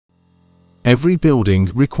Every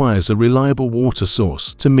building requires a reliable water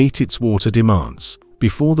source to meet its water demands.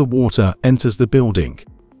 Before the water enters the building,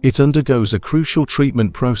 it undergoes a crucial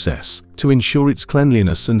treatment process to ensure its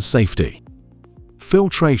cleanliness and safety.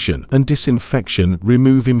 Filtration and disinfection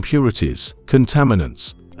remove impurities,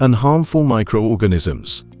 contaminants, and harmful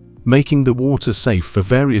microorganisms, making the water safe for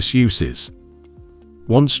various uses.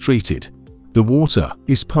 Once treated, the water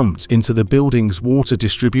is pumped into the building's water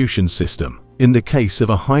distribution system. In the case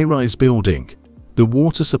of a high-rise building, the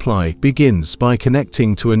water supply begins by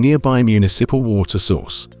connecting to a nearby municipal water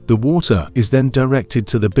source. The water is then directed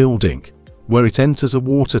to the building, where it enters a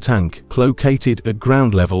water tank located at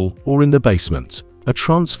ground level or in the basement. A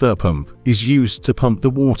transfer pump is used to pump the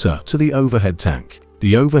water to the overhead tank.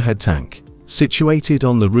 The overhead tank, situated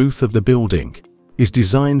on the roof of the building, is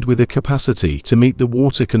designed with a capacity to meet the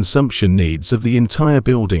water consumption needs of the entire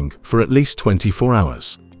building for at least 24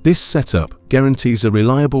 hours. This setup guarantees a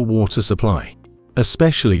reliable water supply,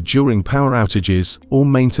 especially during power outages or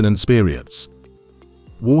maintenance periods.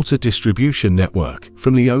 Water distribution network.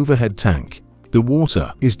 From the overhead tank, the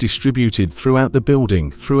water is distributed throughout the building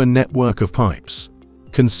through a network of pipes.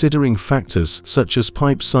 Considering factors such as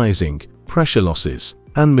pipe sizing, pressure losses,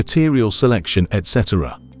 and material selection,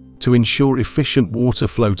 etc., to ensure efficient water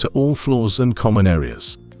flow to all floors and common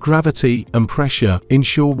areas. Gravity and pressure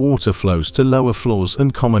ensure water flows to lower floors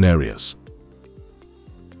and common areas.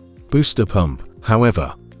 Booster pump.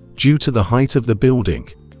 However, due to the height of the building,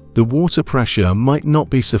 the water pressure might not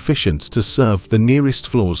be sufficient to serve the nearest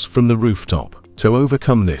floors from the rooftop. To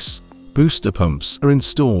overcome this, booster pumps are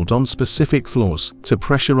installed on specific floors to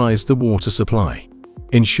pressurize the water supply,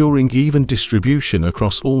 ensuring even distribution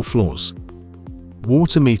across all floors.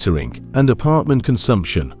 Water metering and apartment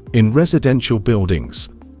consumption. In residential buildings,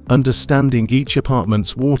 understanding each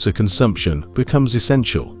apartment's water consumption becomes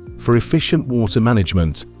essential. For efficient water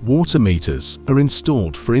management, water meters are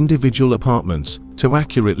installed for individual apartments to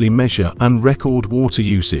accurately measure and record water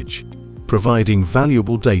usage, providing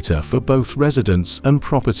valuable data for both residents and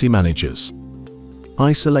property managers.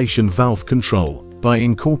 Isolation valve control. By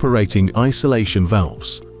incorporating isolation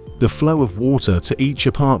valves, the flow of water to each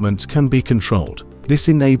apartment can be controlled. This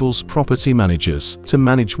enables property managers to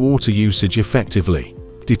manage water usage effectively,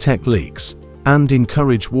 detect leaks, and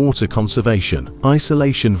encourage water conservation.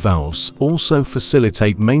 Isolation valves also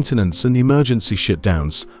facilitate maintenance and emergency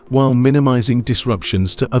shutdowns while minimizing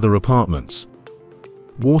disruptions to other apartments.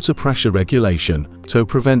 Water pressure regulation. To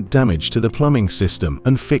prevent damage to the plumbing system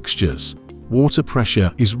and fixtures, water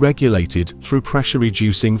pressure is regulated through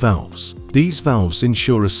pressure-reducing valves. These valves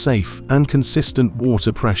ensure a safe and consistent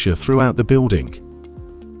water pressure throughout the building.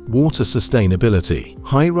 Water sustainability.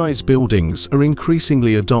 High-rise buildings are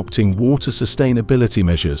increasingly adopting water sustainability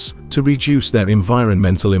measures to reduce their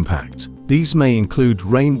environmental impact. These may include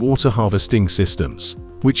rainwater harvesting systems,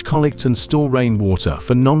 which collect and store rainwater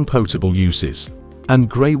for non-potable uses, and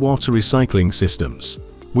grey water recycling systems,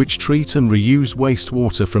 which treat and reuse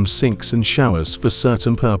wastewater from sinks and showers for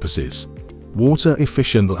certain purposes.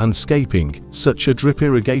 Water-efficient landscaping, such as a drip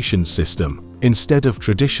irrigation system, instead of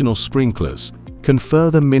traditional sprinklers, can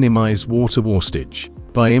further minimize water wastage.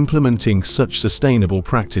 By implementing such sustainable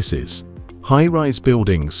practices, high-rise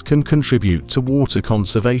buildings can contribute to water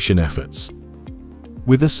conservation efforts.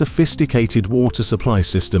 With a sophisticated water supply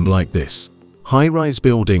system like this, high-rise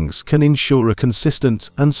buildings can ensure a consistent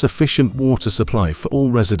and sufficient water supply for all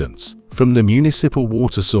residents, from the municipal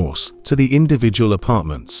water source to the individual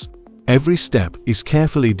apartments. Every step is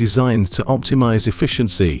carefully designed to optimize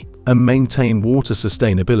efficiency and maintain water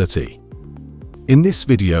sustainability. In this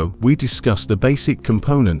video, we discuss the basic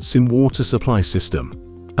components in water supply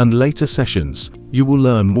system, and later sessions, you will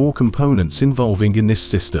learn more components involving in this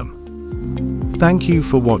system. Thank you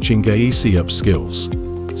for watching AEC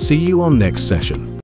UPSKILLS. See you on next session.